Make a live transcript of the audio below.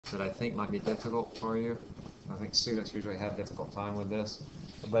that I think might be difficult for you. I think students usually have a difficult time with this.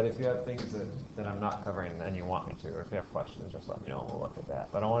 But if you have things that I'm not covering and you want me to, or if you have questions, just let me know and we'll look at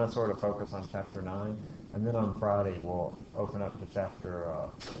that. But I want to sort of focus on chapter 9, and then on Friday we'll open up to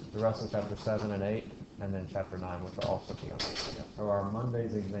the rest of chapter 7 and 8, and then chapter 9, which will also be on the exam. So our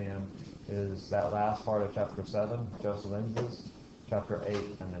Monday's exam is that last part of chapter 7, Joseph Lindsay's, chapter 8,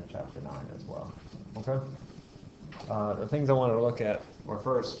 and then chapter 9 as well. Okay? The things I wanted to look at were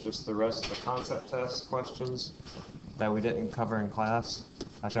first just the rest of the concept test questions that we didn't cover in class.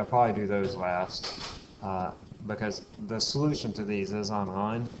 I shall probably do those last because the solution to these is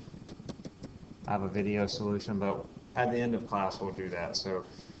online. I have a video solution, but at the end of class we'll do that. So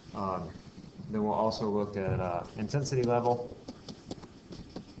then we'll also look at intensity level,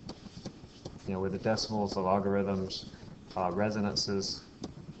 with the decimals, the logarithms, resonances.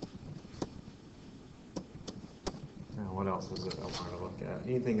 What else is it I want to look at?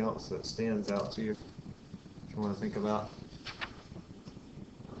 Anything else that stands out to you that you want to think about?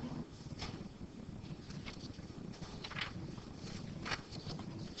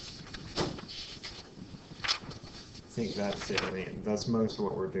 I think that's it. I mean, that's most of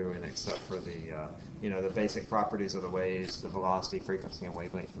what we're doing, except for the, the basic properties of the waves, the velocity, frequency, and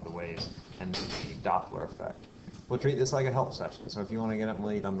wavelength of the waves, and the Doppler effect. We'll treat this like a help session, so if you want to get up and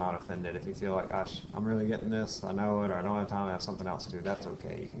lead, I'm not offended. If you feel like, gosh, I'm really getting this, I know it, or I don't have time, I have something else to do, that's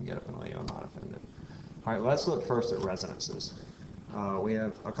okay. You can get up and lead, I'm not offended. All right, let's look first at resonances. We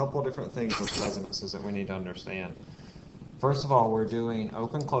have a couple different things with resonances that we need to understand. First of all, we're doing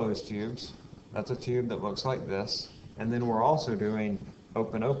open-closed tubes. That's a tube that looks like this. And then we're also doing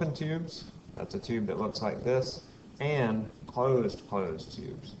open-open tubes. That's a tube that looks like this. And closed-closed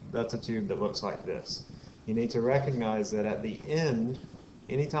tubes. That's a tube that looks like this. You need to recognize that at the end,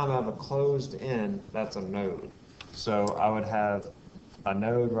 anytime I have a closed end, that's a node. So I would have a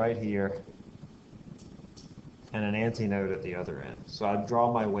node right here and an antinode at the other end. So I'd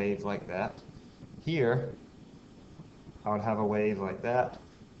draw my wave like that. Here, I would have a wave like that.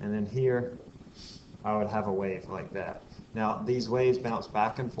 And then here, I would have a wave like that. Now, these waves bounce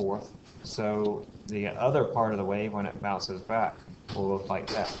back and forth. So the other part of the wave, when it bounces back, will look like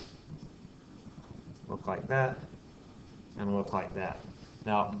that. Look like that, and look like that.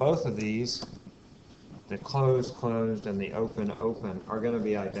 Now, both of these, the closed, and the open, are going to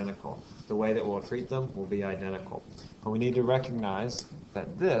be identical. The way that we'll treat them will be identical. But we need to recognize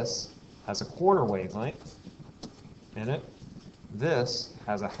that this has a quarter wavelength in it, this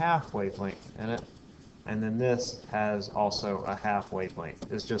has a half wavelength in it, and then this has also a half wavelength.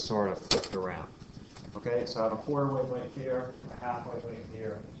 It's just sort of flipped around. Okay, so I have a quarter wavelength here, a half wavelength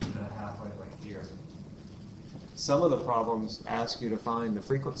here, and a half wavelength here. Some of the problems ask you to find the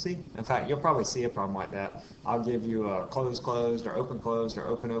frequency. In fact, you'll probably see a problem like that. I'll give you a closed, or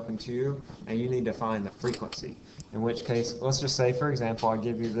open tube, and you need to find the frequency. In which case, let's just say, for example, I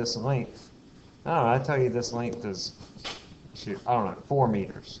give you this length. I tell you this length is, 4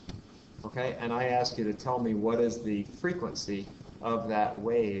 meters. Okay, and I ask you to tell me what is the frequency of that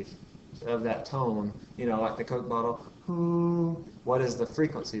wave, of that tone, like the Coke bottle. What is the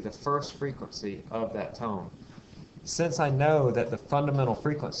frequency, the first frequency of that tone? Since I know that the fundamental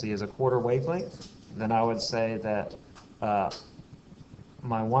frequency is a quarter wavelength, then I would say that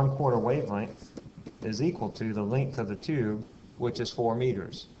my 1/4 wavelength is equal to the length of the tube, which is 4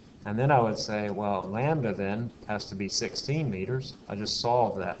 meters. And then I would say, well, lambda then has to be 16 meters. I just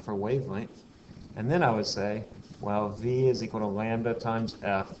solved that for wavelength. And then I would say, well, V is equal to lambda times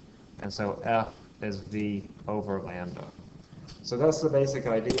F, and so F is V over lambda. So that's the basic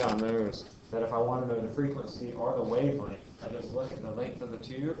idea on those, that if I want to know the frequency or the wavelength, I just look at the length of the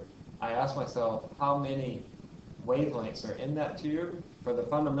tube. I ask myself how many wavelengths are in that tube. For the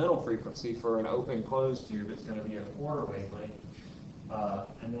fundamental frequency for an open-closed tube, it's going to be a quarter wavelength.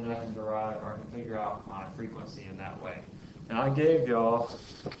 And then I can derive, or I can figure out my frequency in that way. And I gave y'all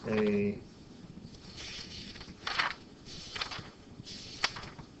an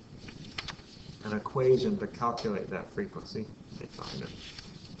equation to calculate that frequency. Let me find it.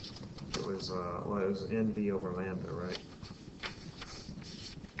 It was it was NV over lambda, right?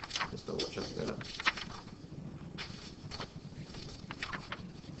 Just double check that.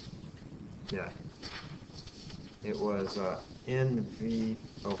 Yeah. It was NV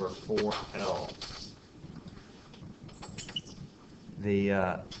over 4L.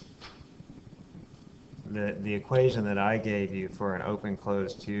 The equation that I gave you for an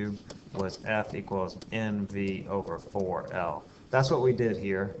open-closed tube was F equals NV over 4L. That's what we did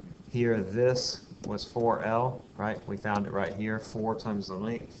here. Here, this was 4L, right? We found it right here, 4 times the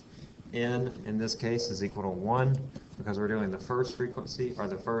length. N in this case is equal to 1 because we're doing the first frequency or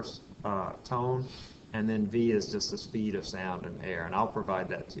the first tone, and then V is just the speed of sound in air, and I'll provide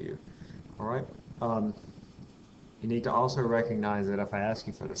that to you. All right. You need to also recognize that if I ask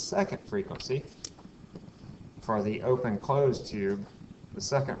you for the second frequency, for the open-closed tube, the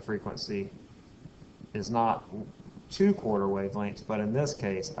second frequency is not 2 quarter wavelengths, but in this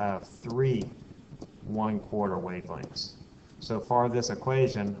case I have 3 1/4 wavelengths. So for this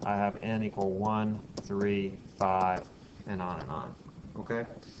equation, I have N equal 1, 3, 5, and on. Okay?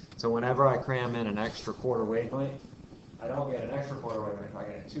 So whenever I cram in an extra quarter wavelength, I don't get an extra quarter wavelength, I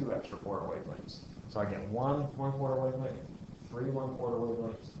get 2 extra quarter wavelengths. So I get 1 1/4 wavelength, 3 1/4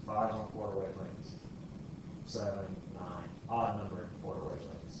 wavelengths, 5 1/4 wavelengths, 7, 9, odd number of quarter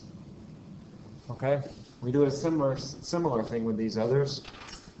wavelengths. Okay? We do a similar thing with these others.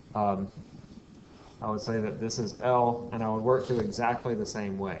 I would say that this is L, and I would work through exactly the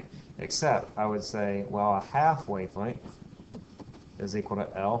same way, except I would say, well, a half wavelength is equal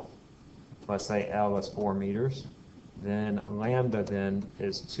to L. Let's say L is 4 meters. Then lambda then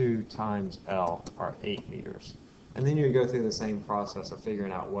is 2 times L, or 8 meters. And then you go through the same process of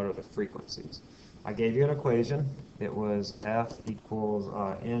figuring out what are the frequencies. I gave you an equation. It was F equals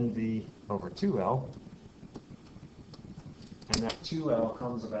NV over 2L. And that 2L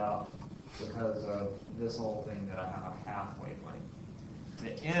comes about because of this whole thing that I have a half wavelength.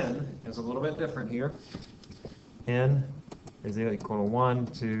 The N is a little bit different here. N is equal to 1,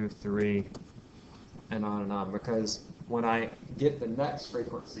 2, 3, and on, because when I get the next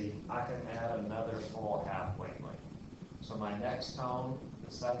frequency, I can add another full half wavelength. So my next tone,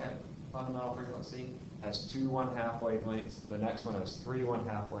 the second fundamental frequency, has 2 1/2 wavelengths. The next one has 3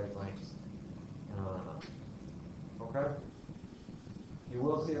 1/2 wavelengths, and on. Okay? You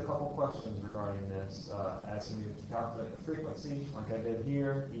will see a couple questions regarding this, asking you to calculate the frequency, like I did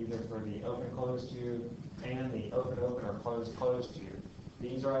here, either for the open-closed tube and the open-open or closed-closed tube.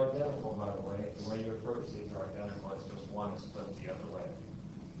 These are identical, by the way. The way you approach these are identical. It's just one is flipped the other way.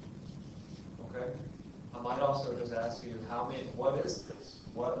 Okay? I might also just ask you, what is this?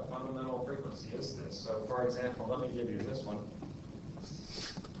 What fundamental frequency is this? So, for example, let me give you this one.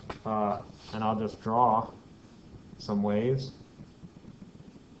 And I'll just draw some waves.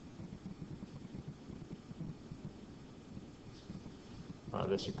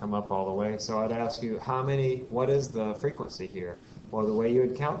 This should come up all the way. So I'd ask you, what is the frequency here? Well, the way you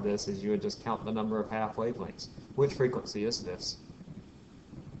would count this is you would just count the number of half wavelengths. Which frequency is this?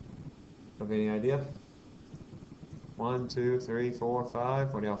 Have any idea? 1, 2, 3, 4,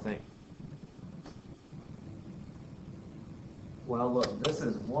 5. What do y'all think? Well, look, this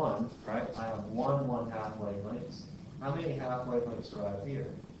is 1, right? I have 1 1/2 wavelengths. How many half wavelengths do I have here?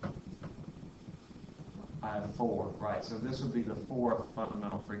 I have 4, right? So this would be the 4th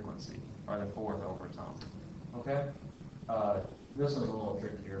fundamental frequency, or the 4th overtone. Okay? This one's a little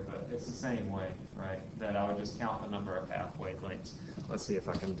trickier, but it's the same way, right? That I would just count the number of half wavelengths. Let's see if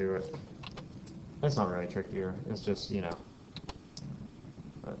I can do it. It's not really trickier. It's just,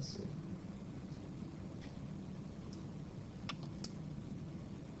 let's see.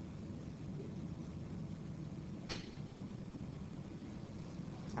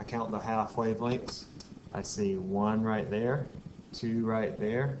 I count the half wavelengths. I see 1 right there, 2 right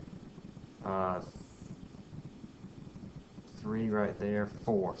there, 3 right there,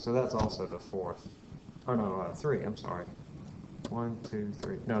 4. So that's also the 4th. Oh no, 3, I'm sorry. 1, 2,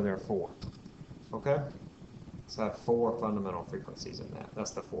 3. No, there are 4. Okay? So I have 4 fundamental frequencies in that.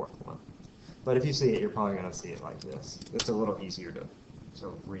 That's the 4th one. But if you see it, you're probably going to see it like this. It's a little easier to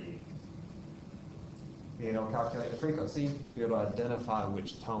read. Being able to calculate the frequency, be able to identify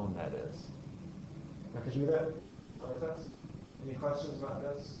which tone that is. Now, could you do that? Like this? Any questions about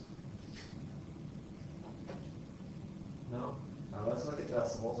this? No? Now let's look at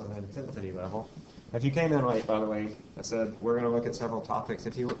decibels and intensity level. If you came in late, by the way, I said we're going to look at several topics.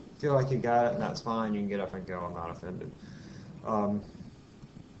 If you feel like you got it and that's fine, you can get up and go. I'm not offended.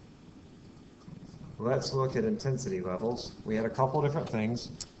 Let's look at intensity levels. We had a couple different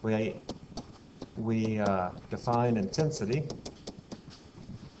things. We defined intensity.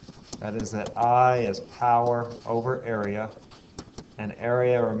 That is that I is power over area, and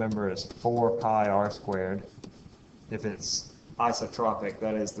area, remember, is 4 pi r squared. If it's isotropic,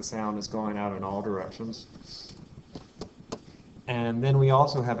 that is, the sound is going out in all directions. And then we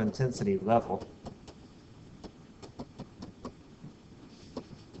also have intensity level.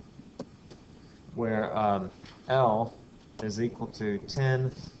 Where L is equal to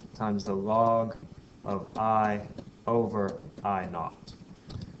 10 times the log of I over I naught.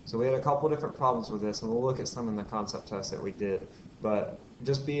 So we had a couple different problems with this, and we'll look at some in the concept test that we did. But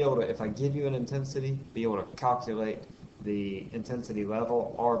just be able to, if I give you an intensity, be able to calculate the intensity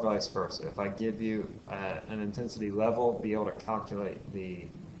level, or vice versa. If I give you an intensity level, be able to calculate the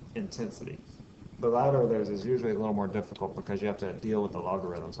intensity. The latter of those is usually a little more difficult because you have to deal with the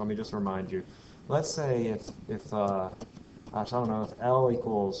logarithms. Let me just remind you. Let's say if I don't know, if L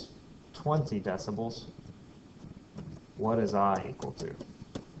equals 20 decibels, what is I equal to?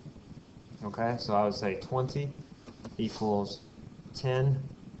 Okay, so I would say 20 equals 10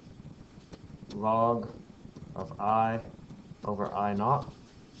 log of I over I naught.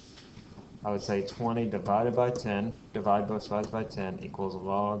 I would say 20 divided by 10, divide both sides by 10, equals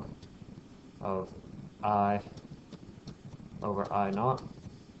log of I over I naught.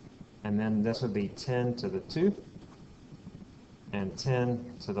 And then this would be 10 to the 2, and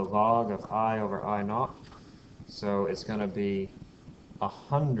 10 to the log of I over I naught. So it's going to be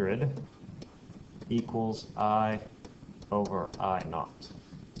 100 equals I over I naught.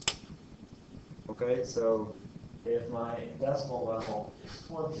 Okay, so if my decimal level is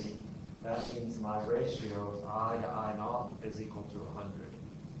 20, that means my ratio of I to I naught is equal to 100.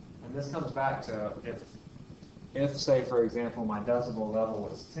 And this comes back to if say, for example, my decibel level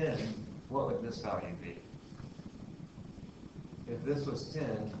was 10, what would this value be? If this was 10,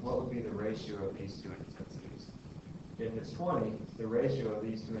 what would be the ratio of these two intensities? If it's 20, the ratio of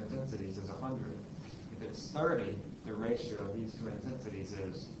these two intensities is 100. If it's 30, the ratio of these two intensities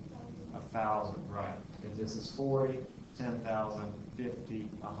is 1,000, right? If this is 40, 10,000, 50,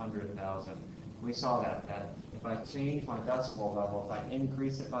 100,000. We saw that if I change my decibel level, if I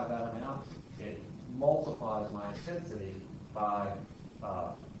increase it by that amount, it multiplies my intensity by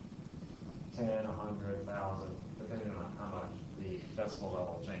 10, 100,000, depending on how much the decibel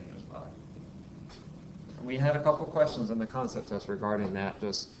level changes by. We had a couple questions in the concept test regarding that,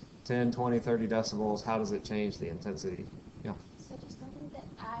 just 10, 20, 30 decibels, how does it change the intensity? Yeah. So does that mean that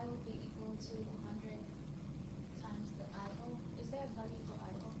I will be equal to 100 times the idle? Is there a value for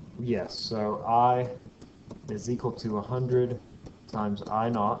idle? Yes, so I is equal to 100 times I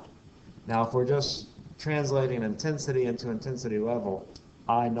naught. Now if we're just translating intensity into intensity level,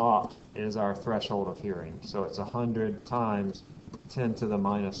 I naught is our threshold of hearing. So it's 100 times 10 to the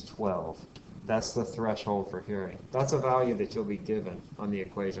minus 12. That's the threshold for hearing. That's a value that you'll be given on the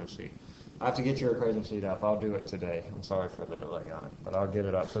equation sheet. I have to get your equation sheet up. I'll do it today. I'm sorry for the delay on it, but I'll get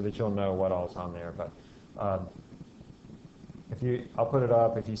it up so that you'll know what all's on there. But I'll put it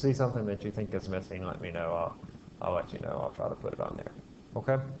up. If you see something that you think is missing, let me know. I'll let you know. I'll try to put it on there.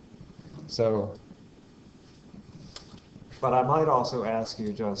 Okay? So, but I might also ask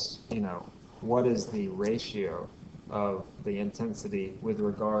you just, what is the ratio of the intensity with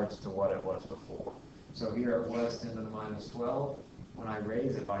regards to what it was before? So here it was 10 to the minus 12. When I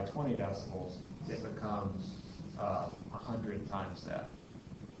raise it by 20 decibels, it becomes 100 times that.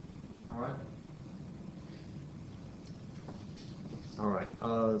 All right? All right,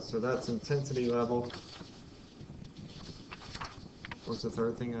 so that's intensity level. What's the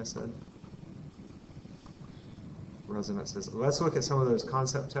third thing I said? Resonances. Let's look at some of those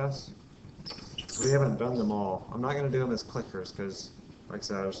concept tests. We haven't done them all. I'm not going to do them as clickers because, like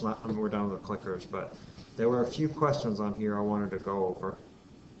I said, we're done with clickers, but there were a few questions on here I wanted to go over.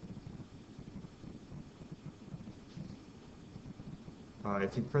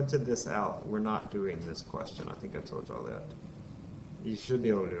 If you printed this out, we're not doing this question. I think I told y'all that. You should be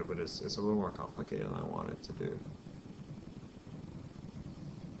able to do it, but it's a little more complicated than I wanted to do.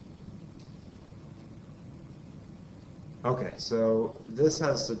 Okay, so this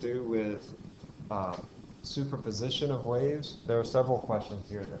has to do with superposition of waves. There are several questions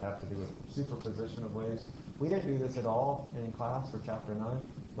here that have to do with superposition of waves. We didn't do this at all in class for Chapter 9,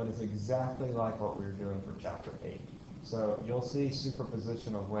 but it's exactly like what we were doing for Chapter 8. So you'll see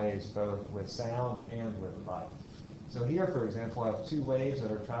superposition of waves both with sound and with light. So here, for example, I have two waves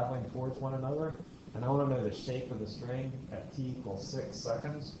that are traveling towards one another, and I want to know the shape of the string at t equals 6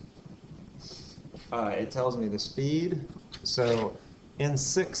 seconds. It tells me the speed. So in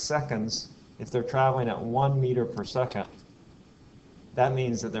 6 seconds, if they're traveling at 1 meter per second, that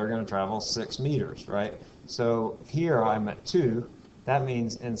means that they're going to travel 6 meters, right? So here I'm at 2. That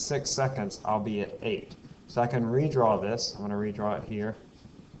means in 6 seconds, I'll be at 8. So I can redraw this. I'm going to redraw it here.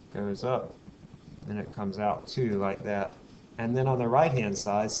 Goes up, and it comes out 2 like that. And then on the right-hand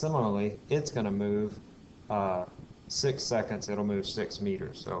side, similarly, it's going to move 6 seconds. It'll move 6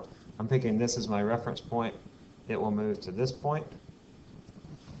 meters. So I'm thinking this is my reference point. It will move to this point.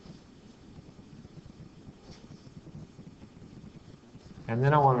 And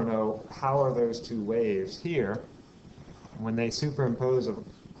then I want to know, how are those two waves here, when they superimpose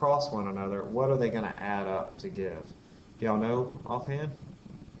across one another, what are they going to add up to give? Do y'all know offhand?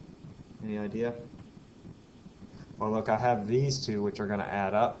 Any idea? Well, look, I have these two which are going to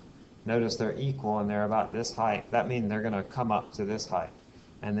add up. Notice they're equal and they're about this height. That means they're going to come up to this height.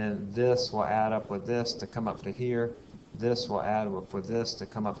 And then this will add up with this to come up to here. This will add up with this to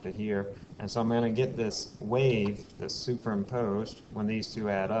come up to here. And so I'm going to get this wave that's superimposed when these two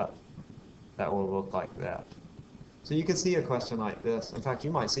add up. That will look like that. So you can see a question like this. In fact,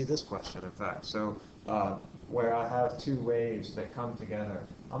 you might see this question, in fact. So where I have two waves that come together,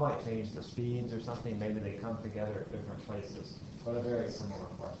 I might change the speeds or something. Maybe they come together at different places. But a very similar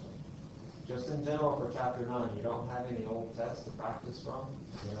question. Just in general for chapter 9, you don't have any old tests to practice from.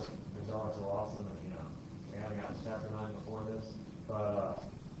 You know, results are awesome, and we haven't gotten to chapter 9 before this. But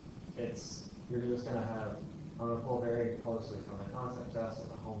you're just going to have, I'm going to pull very closely from the concept test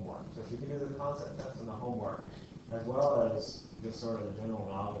and the homework. So if you can do the concept test and the homework, as well as just sort of the general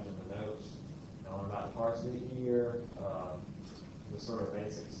knowledge in the notes, knowing about parts of the ear, the sort of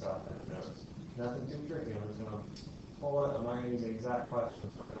basic stuff in the notes. Nothing too tricky. I'm just going to pull it. I'm not going to use the exact questions.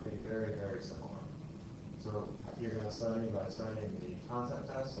 It's going to be very, very similar. So you're going to study by studying the concept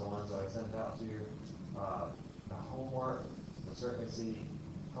tests, the ones that I sent out to you, the homework. You'll certainly see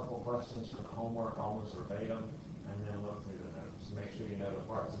a couple questions from the homework almost verbatim, and then look through the notes. Make sure you know the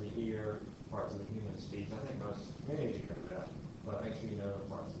parts of the ear, parts of the human speech. I think many of you know that, but make sure you know the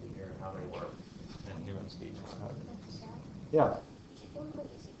parts of the ear and how they work in human speech. Yeah.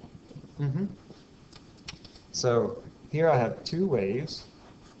 Mm-hmm. So here I have two waves.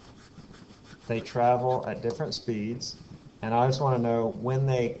 They travel at different speeds, and I just want to know when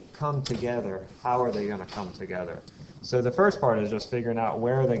they come together, how are they going to come together? So the first part is just figuring out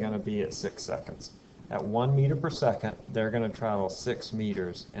where are they going to be at 6 seconds. At 1 meter per second, they're going to travel 6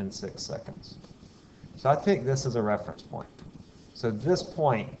 meters in 6 seconds. So I take this as a reference point. So this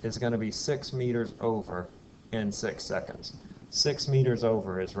point is going to be 6 meters over in 6 seconds. 6 meters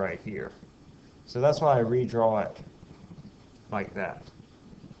over is right here. So that's why I redraw it like that.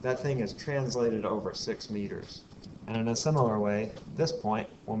 That thing is translated over 6 meters. And in a similar way, this point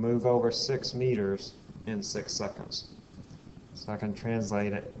will move over 6 meters in 6 seconds. So I can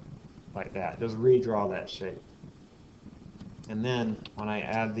translate it like that. Just redraw that shape. And then when I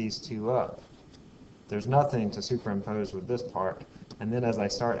add these two up, there's nothing to superimpose with this part. And then as I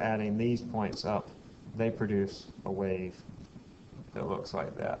start adding these points up, they produce a wave that looks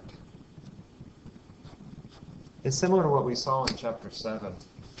like that. It's similar to what we saw in chapter 7,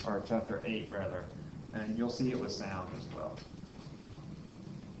 or chapter 8 rather, and you'll see it with sound as well.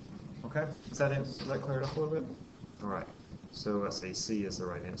 Okay, is that cleared up a little bit? All right, so let's say C is the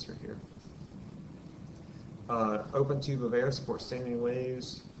right answer here. Open tube of air supports standing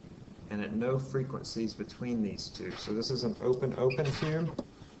waves and at no frequencies between these two. So this is an open tube,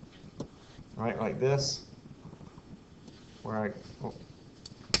 right, like this, where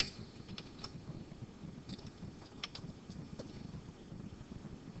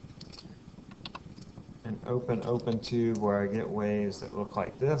an open tube where I get waves that look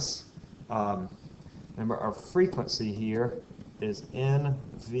like this. Remember, our frequency here is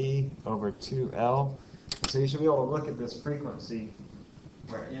NV over 2L. So you should be able to look at this frequency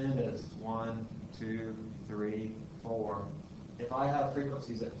where N is 1, 2, 3, 4. If I have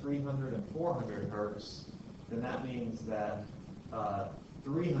frequencies at 300 and 400 hertz, then that means that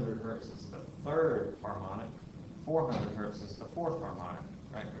 300 hertz is the third harmonic, 400 hertz is the fourth harmonic,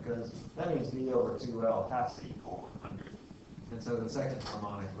 right? Because that means V over 2L has to equal 100. And so the second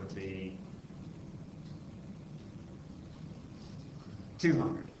harmonic would be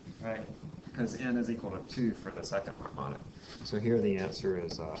 200, right? Because N is equal to 2 for the second harmonic. So here the answer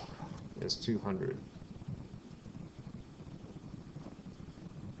is 200.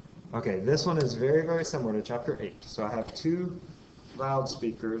 Okay, this one is very, very similar to chapter 8. So I have two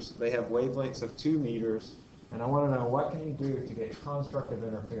loudspeakers. They have wavelengths of 2 meters. And I want to know, what can you do to get constructive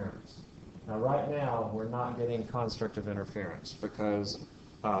interference? Now, right now, we're not getting constructive interference because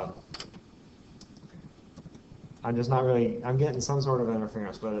I'm getting some sort of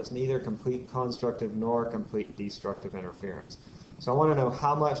interference, but it's neither complete constructive nor complete destructive interference. So I want to know,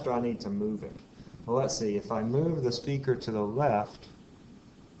 how much do I need to move it? Well, let's see. If I move the speaker to the left,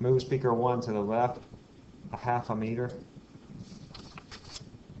 move speaker 1 to the left, a half a meter.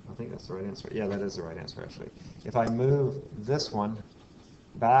 I think that's the right answer. Yeah, that is the right answer, actually. If I move this one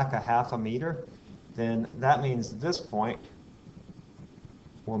back a half a meter, then that means this point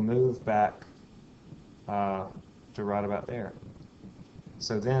will move back to right about there.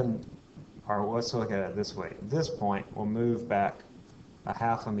 So then, or let's look at it this way. This point will move back a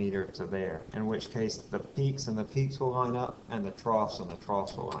half a meter to there, in which case the peaks and the peaks will line up, and the troughs and the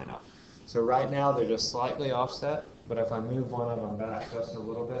troughs will line up. So right now they're just slightly offset, But if I move one of them back just a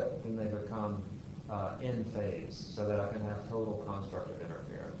little bit, then they become in phase, so that I can have total constructive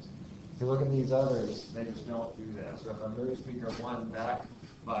interference. If you look at these others, they just don't do that. So if I move speaker 1 back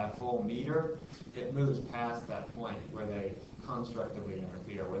by a full meter, it moves past that point where they constructively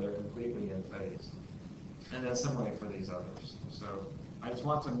interfere, where they're completely in phase. And then similarly for these others. So I just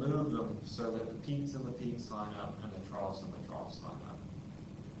want to move them so that the peaks and the peaks line up and the troughs and the troughs line up.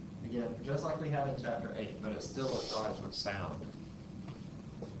 Again, just like we had in chapter 8, but it still applies with sound.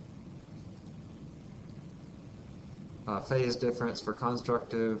 Phase difference for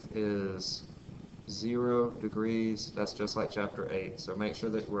constructive is 0 degrees. That's just like chapter 8. So make sure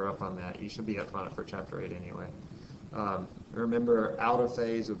that we're up on that. You should be up on it for chapter 8 anyway. Remember, out of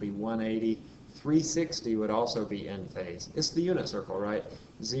phase would be 180. 360 would also be in phase. It's the unit circle, right?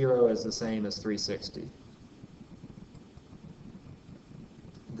 0 is the same as 360.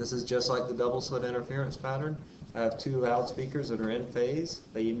 This is just like the double slit interference pattern. I have two loudspeakers that are in phase.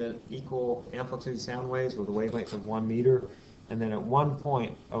 They emit equal amplitude sound waves with a wavelength of 1 meter. And then at one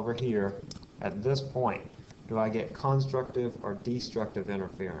point over here, at this point, do I get constructive or destructive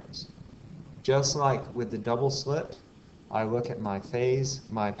interference? Just like with the double slit, I look at my phase,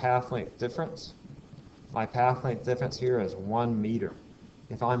 my path length difference. My path length difference here is 1 meter.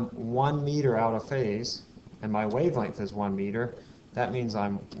 If I'm 1 meter out of phase and my wavelength is 1 meter, that means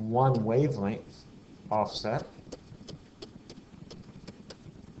I'm 1 wavelength offset.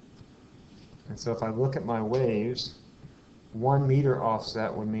 And so if I look at my waves, 1 meter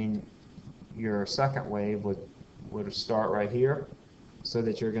offset would mean your second wave would start right here, so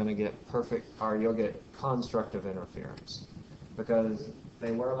that you're going to get perfect, or you'll get constructive interference, because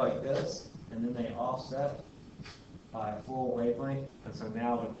they were like this, and then they offset by a full wavelength, and so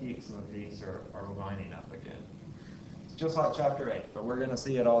now the peaks and the peaks are lining up again. It's just like chapter 8, but we're going to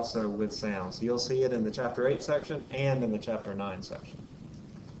see it also with sound. So you'll see it in the chapter 8 section and in the chapter 9 section.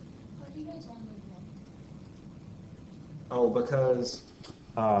 What do you guys want to move then? Oh, because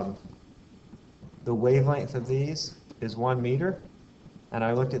the wavelength of these is 1 meter, and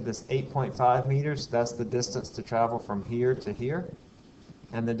I looked at this 8.5 meters. That's the distance to travel from here to here,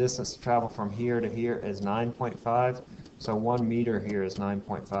 and the distance to travel from here to here is 9.5. So 1 meter here is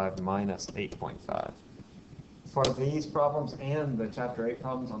 9.5 minus 8.5. For these problems and the chapter 8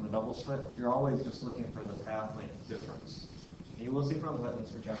 problems on the double split, you're always just looking for the path length difference. You will see problems like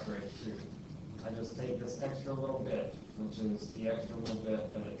this for chapter 8 too. I just take this extra little bit, which is the extra little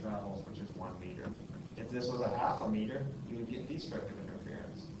bit that it travels, which is 1 meter. If this was a half a meter, you would get destructive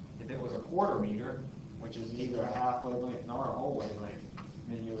interference. If it was a quarter meter, which is neither a half wavelength nor a whole wavelength,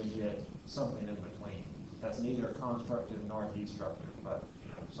 then you would get something in between. That's neither constructive nor destructive, but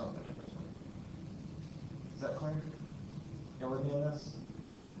something in between. Is that clear? Y'all with me on this?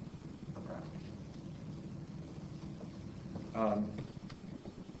 Okay.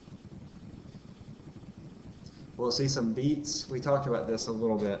 We'll see some beats. We talked about this a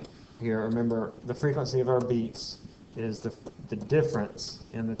little bit here. Remember, the frequency of our beats is the difference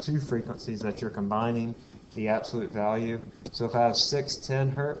in the two frequencies that you're combining, the absolute value. So if I have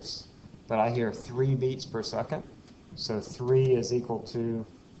 610 hertz, but I hear 3 beats per second, so 3 is equal to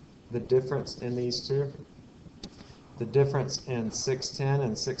the difference in these two. The difference in 610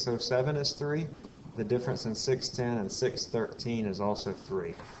 and 607 is 3. The difference in 610 and 613 is also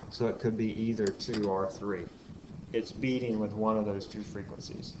 3. So it could be either 2 or 3. It's beating with one of those two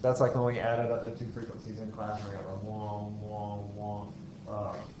frequencies. That's like when we added up the two frequencies in class and we got a wong, wong, wong.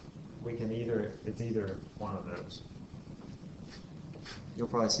 It's either one of those. You'll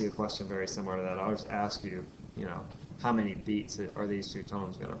probably see a question very similar to that. I'll just ask you, how many beats are these two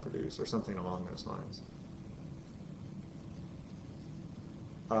tones going to produce, or something along those lines.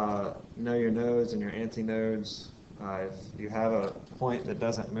 Know your nodes and your antinodes. If you have a point that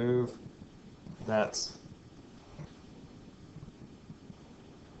doesn't move,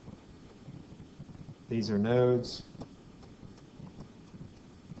 these are nodes.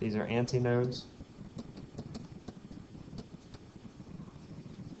 These are antinodes.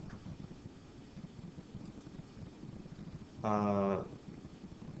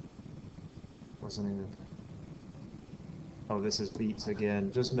 What's the name of it? Oh, this is beats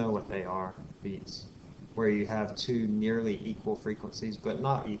again. Just know what they are, beats. Where you have two nearly equal frequencies, but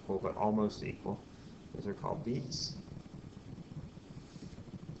not equal, but almost equal. Those are called beats.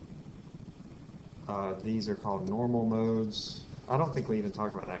 These are called normal modes. I don't think we even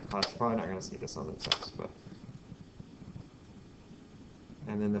talked about that in class. You're probably not going to see this on the test, but.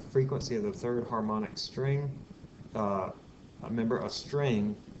 And then the frequency of the third harmonic string. Remember, a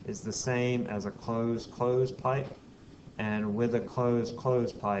string is the same as a closed pipe, and with a closed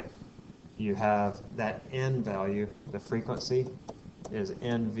pipe, you have that n value, the frequency, is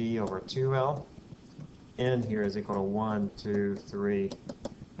nv over 2L. N here is equal to 1, 2, 3,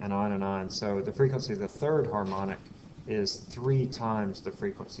 and on and on. So the frequency of the third harmonic is 3 times the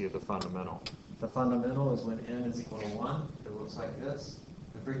frequency of the fundamental. The fundamental is when n is equal to 1. It looks like this.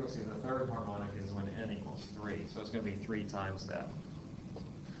 The frequency of the third harmonic is when n equals 3. So it's going to be 3 times that.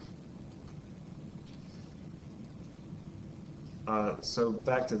 So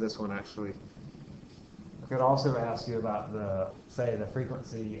back to this one, actually. I could also ask you about the, say, the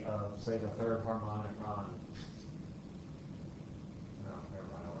frequency of, say, the third harmonic on. No, never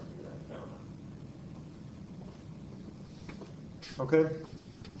mind, I won't do that. Never mind. Okay.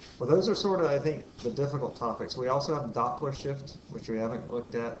 Well, those are sort of, I think, the difficult topics. We also have Doppler shift, which we haven't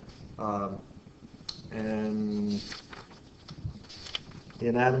looked at, and the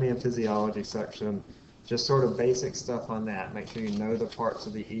anatomy and physiology section. Just sort of basic stuff on that. Make sure you know the parts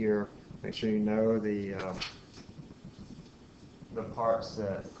of the ear. Make sure you know the parts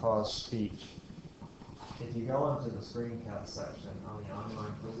that cause speech. If you go into the screencast section on the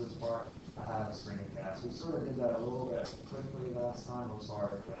online quizzes part, I have a screencast. We sort of did that a little bit quickly last time. I'm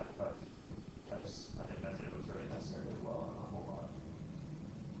sorry for that, but I think that it was really necessary as well. And a whole lot.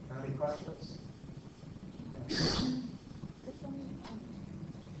 Any questions?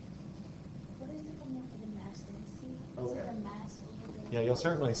 What is the formula for the mass density? Okay. Is it the mass over the... Yeah, you'll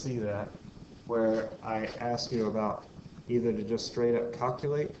certainly see that, where I ask you about either to just straight up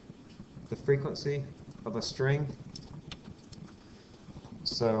calculate the frequency of a string.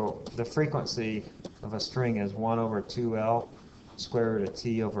 So the frequency of a string is 1 over 2L square root of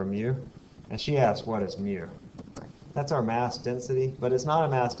T over mu. And she asked, what is mu? That's our mass density, but it's not a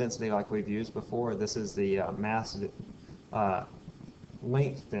mass density like we've used before. This is the mass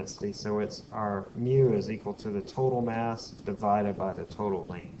length density, so it's our mu is equal to the total mass divided by the total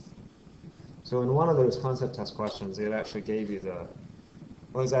length. So in one of those concept test questions, it actually gave you the,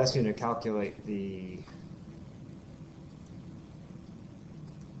 well, it was asking you to calculate the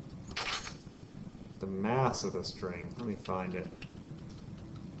mass of the string. Let me find it.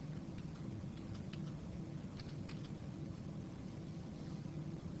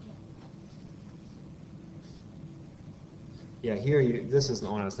 Yeah, here this is the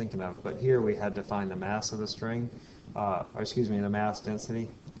one I was thinking of, but here we had to find the mass of the string, or excuse me, the mass density.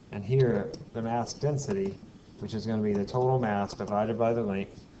 And here, the mass density, which is going to be the total mass divided by the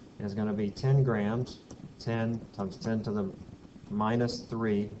length, is going to be 10 grams, 10 times 10 to the minus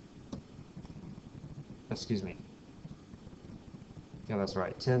 3, excuse me, yeah, that's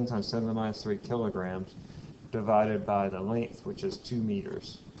right, 10 times 10 to the minus 3 kilograms divided by the length, which is 2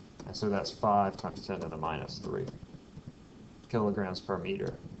 meters. And so that's 5 times 10 to the minus 3 kilograms per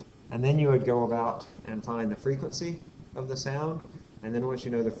meter. And then you would go about and find the frequency of the sound, and then once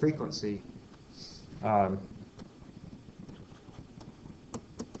you know the frequency,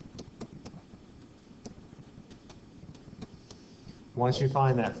 once you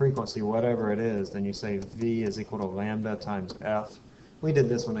find that frequency, whatever it is, then you say V is equal to lambda times F. We did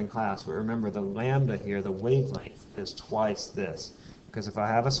this one in class, but remember the lambda here, the wavelength, is twice this. Because if I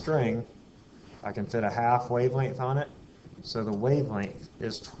have a string, I can fit a half wavelength on it, so the wavelength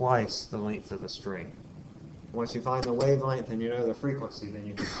is twice the length of the string. Once you find the wavelength and you know the frequency, then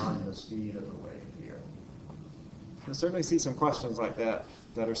you can find the speed of the wave here. You'll certainly see some questions like that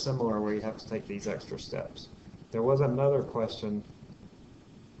that are similar where you have to take these extra steps. There was another question,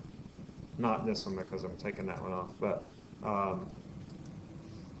 not this one because I'm taking that one off, but oh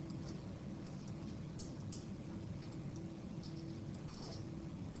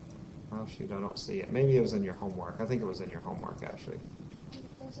shoot, I don't see it. Maybe it was in your homework. I think it was in your homework actually.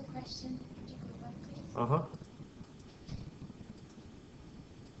 There's a question. Could you go back, please? Uh-huh.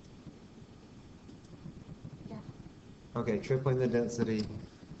 Yeah. Okay, tripling the density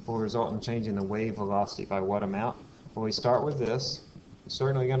will result in changing the wave velocity by what amount? Well, we start with this. You're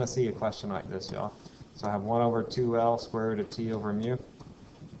certainly going to see a question like this, y'all. So I have 1 over 2L square root of T over mu.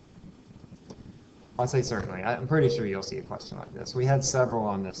 I'll say certainly. I'm pretty sure you'll see a question like this. We had several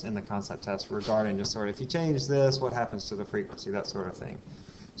on this in the concept test regarding just sort of, if you change this, what happens to the frequency, that sort of thing.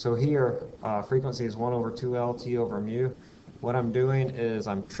 So here, frequency is 1 over 2L T over mu. What I'm doing is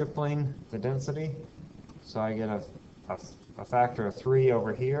I'm tripling the density. So I get a factor of 3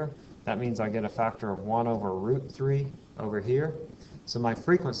 over here. That means I get a factor of 1 over root 3 over here. So my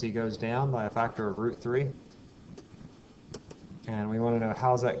frequency goes down by a factor of root 3. And we want to know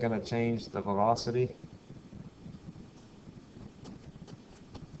how's that going to change the velocity.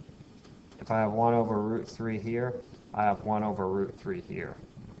 If I have 1 over root 3 here, I have 1 over root 3 here.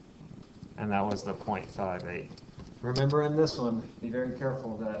 And that was the 0.58. Remember in this one, be very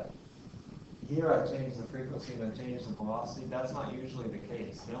careful that here I changed the frequency and I changed the velocity. That's not usually the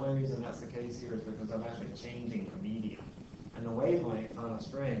case. The only reason that's the case here is because I'm actually changing the medium. And the wavelength on a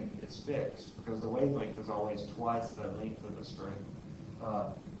string is fixed because the wavelength is always twice the length of the string.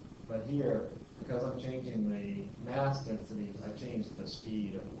 But here, because I'm changing the mass density, I changed the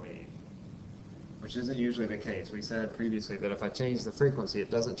speed of the wave, which isn't usually the case. We said previously that if I change the frequency,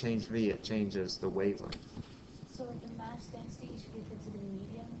 it doesn't change V, it changes the wavelength. So the mass density is related to the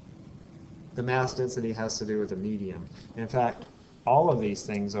medium? The mass density has to do with the medium. In fact, all of these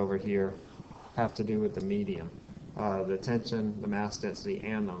things over here have to do with the medium. The tension, the mass density,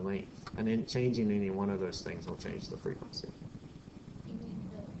 and the length. And in changing any one of those things will change the frequency. You mean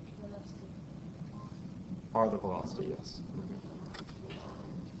the velocity? Or the velocity, yes.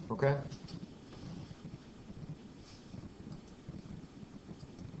 Okay?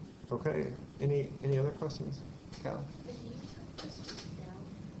 Okay. Any other questions, Cal?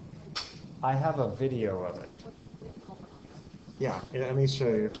 I have a video of it. Yeah, let me show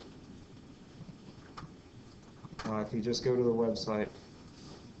you. If you just go to the website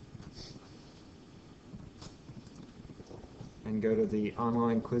and go to the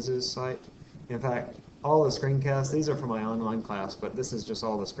online quizzes site. In fact, all the screencasts, these are for my online class, but this is just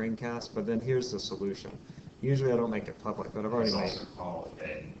all the screencasts, but then here's the solution. Usually I don't make it public, but I've already made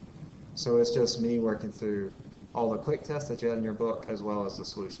it. So it's just me working through all the quick tests that you had in your book, as well as the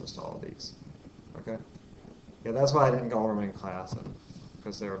solutions to all of these. Okay? Yeah, that's why I didn't go over them in class,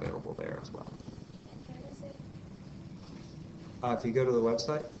 because they're available there as well. If you go to the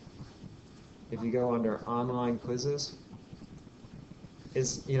website, if you go under online quizzes,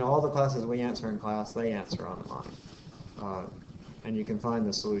 all the classes we answer in class, they answer online. And you can find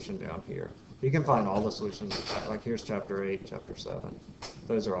the solution down here. You can find all the solutions, like here's chapter 8, chapter 7.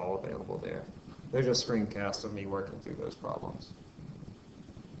 Those are all available there. They're just screencasts of me working through those problems.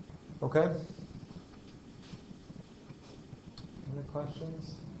 Okay? Any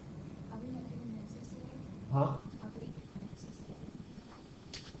questions? Are we not doing lenses today? Huh? Are we doing lenses today?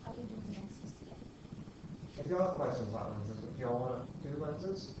 Are we doing lenses today? If you have questions about lenses, if y'all want to do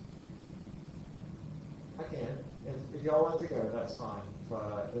lenses, I can. If y'all want to go, that's fine.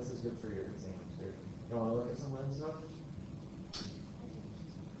 But this is good for your exam too. You want to look at some lens stuff?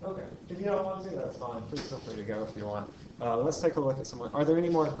 Okay. If you don't want to, that's fine. Please feel free to go if you want. Let's take a look at some. Are there any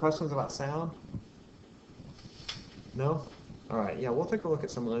more questions about sound? No? All right. Yeah, we'll take a look at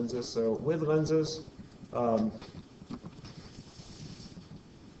some lenses. So with lenses,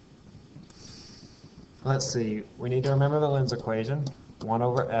 let's see. We need to remember the lens equation. 1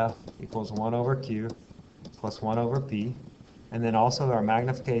 over F equals 1 over Q plus 1 over P. And then also our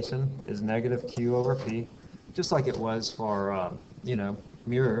magnification is negative Q over P, just like it was for,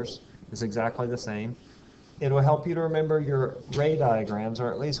 mirrors. It's exactly the same. It will help you to remember your ray diagrams,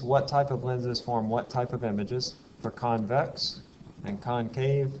 or at least what type of lenses form what type of images for convex and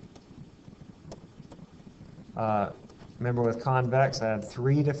concave. Remember with convex, I had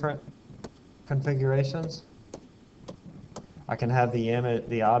 3 different configurations. I can have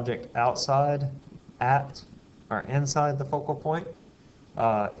the object outside, at, or inside the focal point.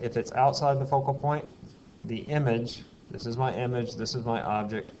 If it's outside the focal point, the image, this is my image, this is my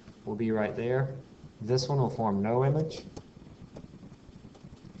object, will be right there. This one will form no image.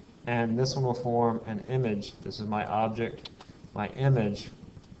 And this one will form an image. This is my object. My image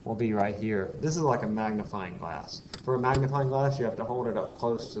will be right here. This is like a magnifying glass. For a magnifying glass, you have to hold it up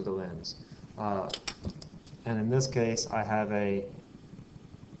close to the lens. And in this case, I have a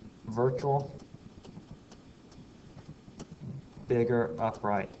virtual, bigger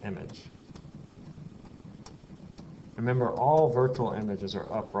upright image. Remember, all virtual images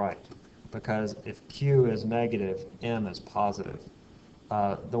are upright because if Q is negative, M is positive.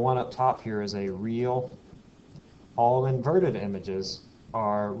 The one up top here is a real. All inverted images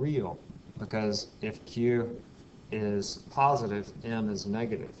are real because if Q is positive, M is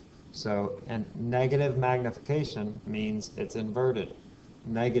negative. So, and negative magnification means it's inverted.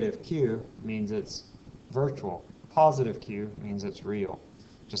 Negative Q means it's virtual. Positive Q means it's real.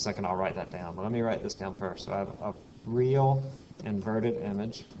 Just a second, I'll write that down. But let me write this down first. So I have a real inverted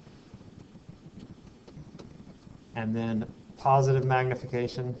image. And then positive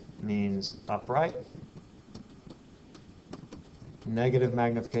magnification means upright. Negative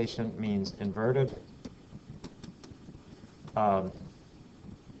magnification means inverted.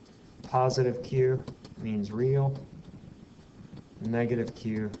 Positive Q means real. Negative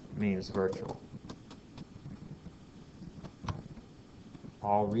Q means virtual.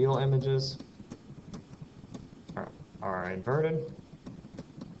 All real images are inverted.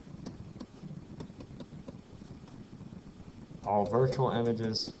 All virtual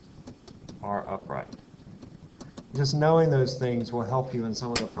images are upright. Just knowing those things will help you in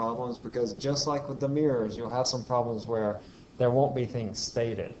some of the problems, because just like with the mirrors, you'll have some problems where there won't be things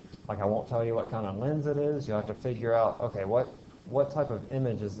stated. Like I won't tell you what kind of lens it is. You'll have to figure out, okay, what type of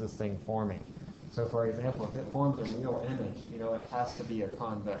image is this thing forming? So for example, if it forms a real image, it has to be a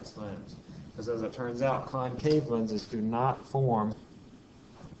convex lens. Because as it turns out, concave lenses do not form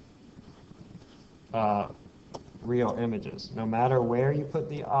real images. No matter where you put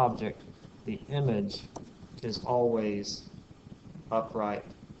the object, the image is always upright,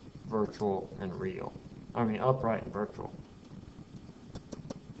 virtual, and real. I mean, upright and virtual.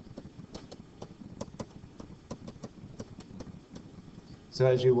 So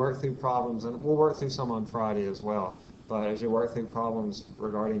as you work through problems, and we'll work through some on Friday as well, but as you work through problems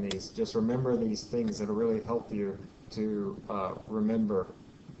regarding these, just remember these things that will really help you to remember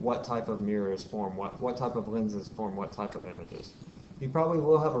what type of mirrors form, what type of lenses form what type of images. You probably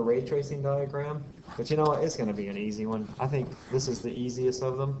will have a ray tracing diagram, but you know what, it's going to be an easy one. I think this is the easiest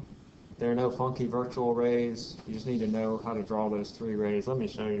of them. There are no funky virtual rays. You just need to know how to draw those three rays. Let me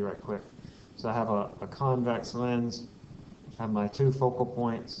show you right quick. So I have a convex lens. I have my two focal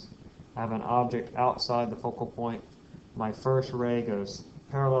points. I have an object outside the focal point. My first ray goes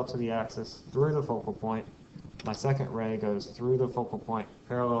parallel to the axis through the focal point. My second ray goes through the focal point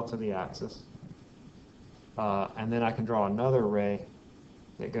parallel to the axis. And then I can draw another ray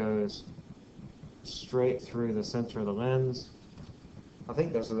that goes straight through the center of the lens. I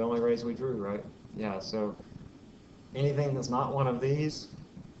think those are the only rays we drew, right? Yeah, so anything that's not one of these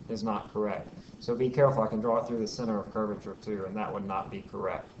is not correct. So be careful, I can draw it through the center of curvature too, and that would not be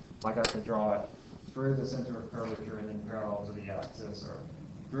correct. Like I could draw it through the center of curvature and then parallel to the axis, or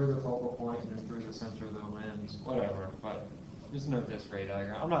through the focal point and then through the center of the lens, whatever. But just note this ray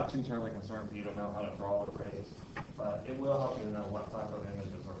diagram. I'm not too terribly concerned for you to know how to draw the rays, but it will help you to know what type of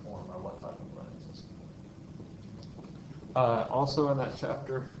images are formed by what type of lenses. Also in that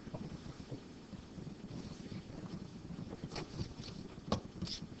chapter,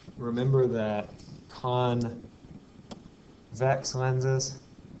 remember that convex lenses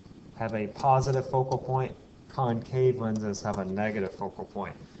have a positive focal point, concave lenses have a negative focal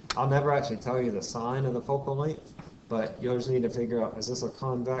point. I'll never actually tell you the sign of the focal length, but you'll just need to figure out, is this a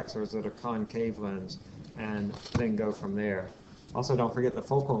convex or is it a concave lens, and then go from there. Also, don't forget the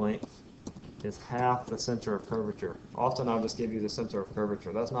focal length is half the center of curvature. Often I'll just give you the center of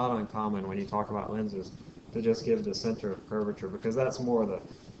curvature. That's not uncommon when you talk about lenses, to just give the center of curvature, because that's more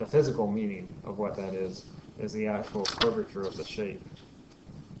the physical meaning of what that is the actual curvature of the shape.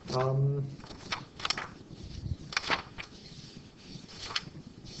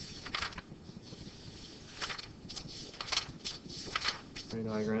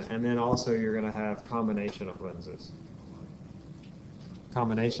 And then also you're going to have combination of lenses.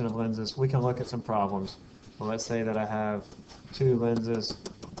 Combination of lenses, we can look at some problems. Well, let's say that I have two lenses.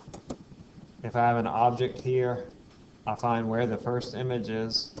 If I have an object here, I find where the first image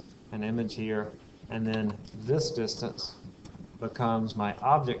is, an image here, and then this distance becomes my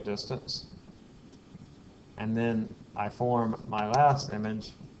object distance, and then I form my last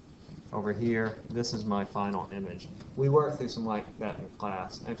image over here. This is my final image. We work through some like that in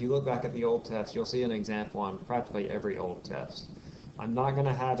class, and if you look back at the old test, you'll see an example on practically every old test. I'm not going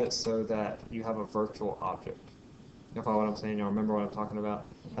to have it so that you have a virtual object. You follow what I'm saying? Y'all remember what I'm talking about?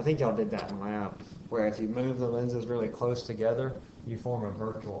 I think y'all did that in lab, where if you move the lenses really close together, you form a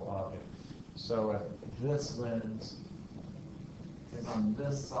virtual object. So if this lens is on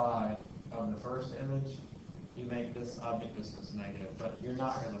this side of the first image, you make this object distance negative, but you're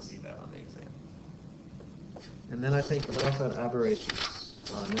not going to see that on the exam. And then I think we also had aberrations,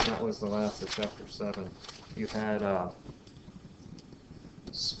 and that was the last of chapter 7. You had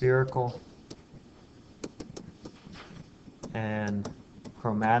spherical and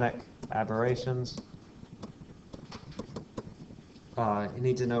chromatic aberrations. You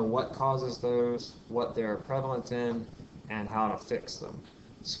need to know what causes those, what they're prevalent in, and how to fix them.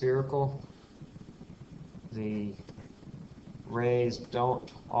 Spherical, the rays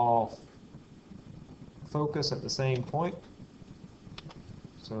don't all focus at the same point.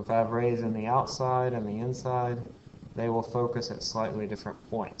 So if I have rays in the outside and the inside, they will focus at slightly different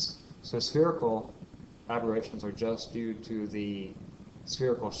points. So spherical aberrations are just due to the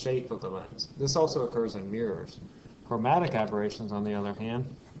spherical shape of the lens. This also occurs in mirrors. Chromatic aberrations, on the other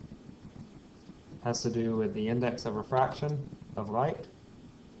hand, has to do with the index of refraction of light.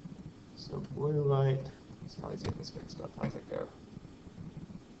 So blue light, let's probably get this fixed up. I think there.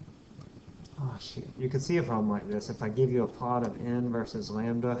 Oh shoot, you can see a problem like this. If I give you a plot of n versus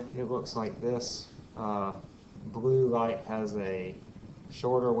lambda, it looks like this. Blue light has a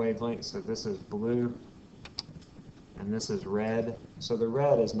shorter wavelength, so this is blue, and this is red. So the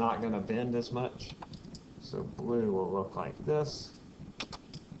red is not going to bend as much. So blue will look like this.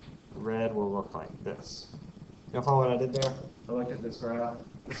 Red will look like this. You follow what I did there? I looked at this graph.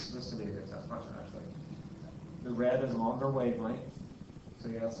 This would be a good test question, actually. The red is longer wavelength. So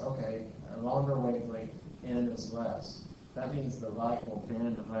yes, okay, a longer wavelength, N is less. That means the light will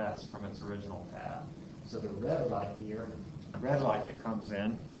bend less from its original path. So the red light here, red light that comes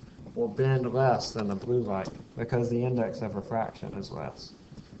in, will bend less than the blue light because the index of refraction is less.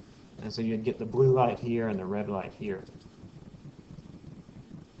 And so you'd get the blue light here and the red light here.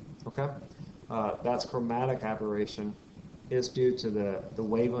 Okay? That's chromatic aberration. It's due to the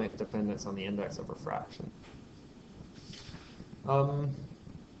wavelength dependence on the index of refraction.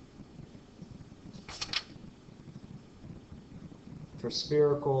 For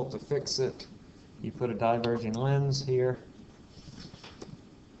spherical, to fix it, you put a diverging lens here.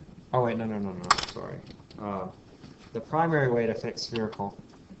 Oh wait, no, sorry. The primary way to fix spherical,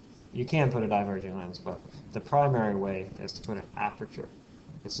 you can put a diverging lens, but the primary way is to put an aperture.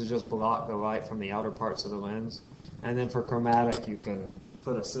 It's to just block the light from the outer parts of the lens. And then for chromatic, you can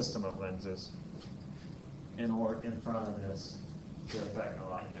put a system of lenses in front of this to affect the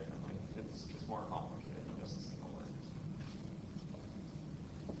light differently. It's more complicated than just a single lens.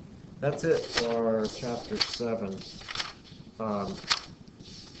 That's it for Chapter 7.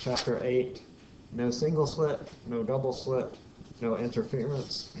 Chapter 8, no single slit, no double slit, no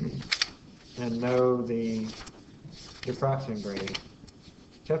interference, and no the diffraction gradient.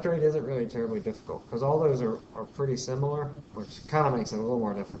 Chapter 8 isn't really terribly difficult because all those are pretty similar, which kind of makes it a little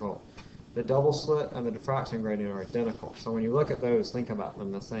more difficult. The double slit and the diffraction gradient are identical, so when you look at those, think about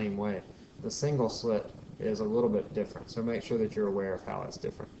them the same way. The single slit is a little bit different, so make sure that you're aware of how it's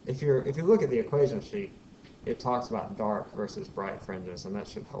different. If you look at the equation sheet, it talks about dark versus bright fringes, and that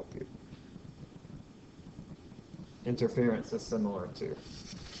should help you. Interference is similar too.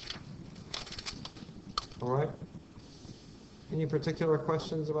 All right? Any particular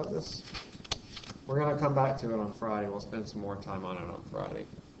questions about this? We're going to come back to it on Friday. We'll spend some more time on it on Friday.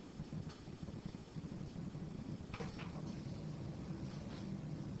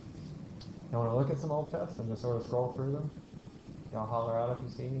 You want to look at some old tests and just sort of scroll through them? Y'all holler out if you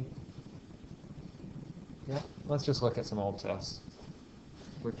see me. Yeah, let's just look at some old tests.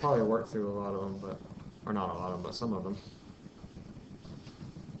 We've probably worked through a lot of them, or not a lot of them, but some of them.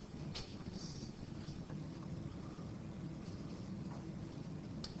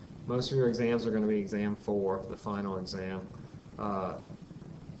 Most of your exams are going to be exam 4, the final exam.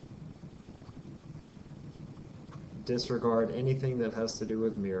 Disregard anything that has to do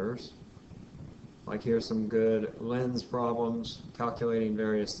with mirrors. Like here's some good lens problems, calculating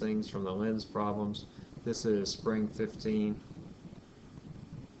various things from the lens problems. This is spring 15.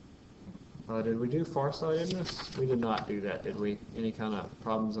 Did we do far sight in this? We did not do that, did we? Any kind of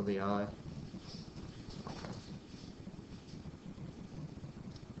problems of the eye?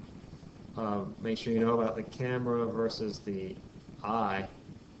 Make sure you know about the camera versus the eye.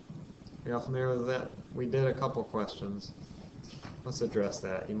 Are y'all familiar with that? We did a couple questions. Let's address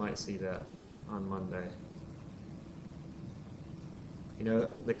that. You might see that on Monday. You know,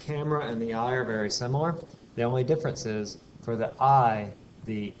 the camera and the eye are very similar. The only difference is for the eye,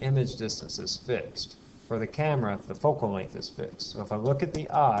 the image distance is fixed. For the camera, the focal length is fixed. So if I look at the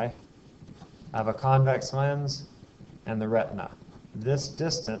eye, I have a convex lens and the retina. This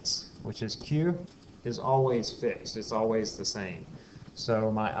distance, which is Q, is always fixed. It's always the same.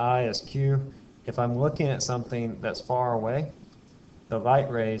 So my eye is Q. If I'm looking at something that's far away, the light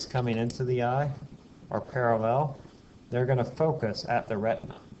rays coming into the eye are parallel. They're going to focus at the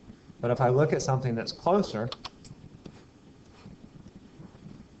retina. But if I look at something that's closer,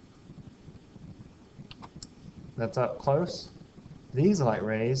 that's up close, these light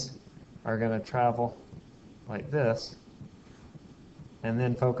rays are going to travel like this and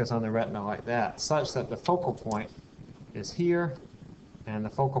then focus on the retina like that, such that the focal point is here and the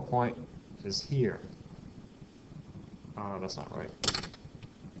focal point is here. Oh, that's not right.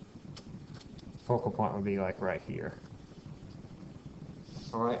 Focal point would be like right here.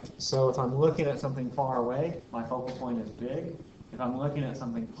 All right, so if I'm looking at something far away, my focal point is big. If I'm looking at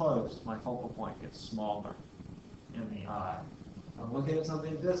something close, my focal point gets smaller in the eye. If I'm looking at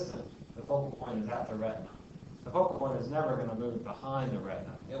something distant, the focal point is at the retina. The focal point is never going to move behind the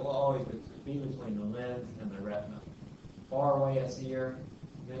retina. It will always be between the lens and the retina. Far away it's here.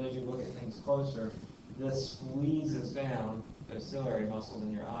 Then as you look at things closer, this squeezes down the ciliary muscles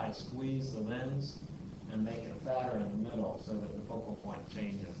in your eye, squeeze the lens, and make it fatter in the middle so that the focal point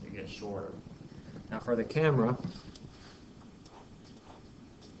changes. It gets shorter. Now for the camera,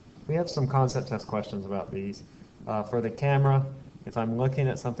 We have some concept test questions about these. For the camera, if I'm looking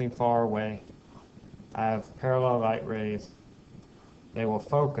at something far away, I have parallel light rays. They will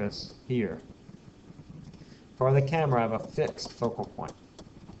focus here. For the camera, I have a fixed focal point.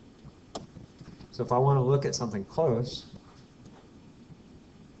 So if I want to look at something close,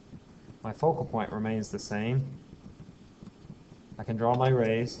 my focal point remains the same. I can draw my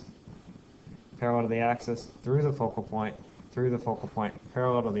rays parallel to the axis through the focal point,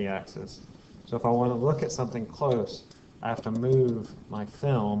 parallel to the axis. So if I want to look at something close, I have to move my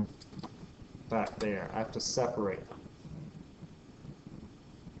film back there. I have to separate them.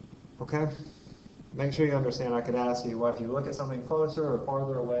 Okay? Make sure you understand. I could ask you, well, if you look at something closer or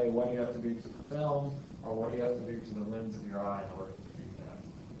farther away, what do you have to do to the film, or what do you have to do to the lens of your eye in order to do that?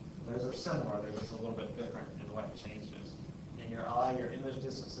 Those are similar. They're just a little bit different in what changes. In your eye, your image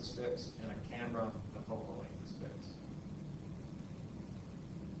distance is fixed. In a camera, the focal length is fixed.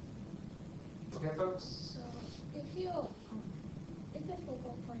 Okay, folks? So if the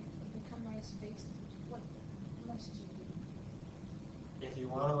focal point of the camera is fixed, what must you do? If you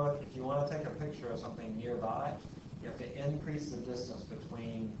want to take a picture of something nearby, you have to increase the distance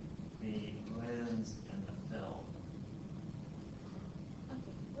between the lens and the film.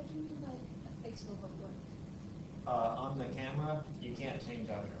 Okay, what do you mean by a fixed focal point? On the camera, you can't change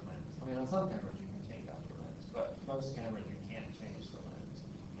out your lens. I mean, on some cameras you can change out your lens, but most cameras you can't change the lens.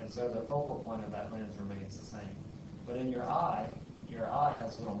 And so the focal point of that lens remains the same. But in your eye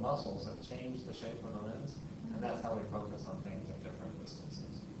has little muscles that change the shape of the lens, and that's how we focus on things at different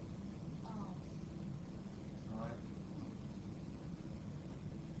distances. Oh. All right?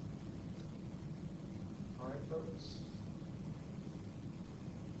 All right, folks?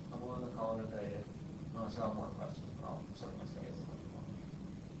 I'm willing to call it a day. I still have more questions, but I'll certainly stay as much more.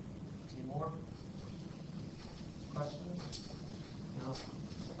 Any more questions?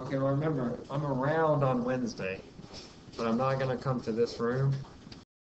 No? Okay, well remember, I'm around on Wednesday, but I'm not going to come to this room.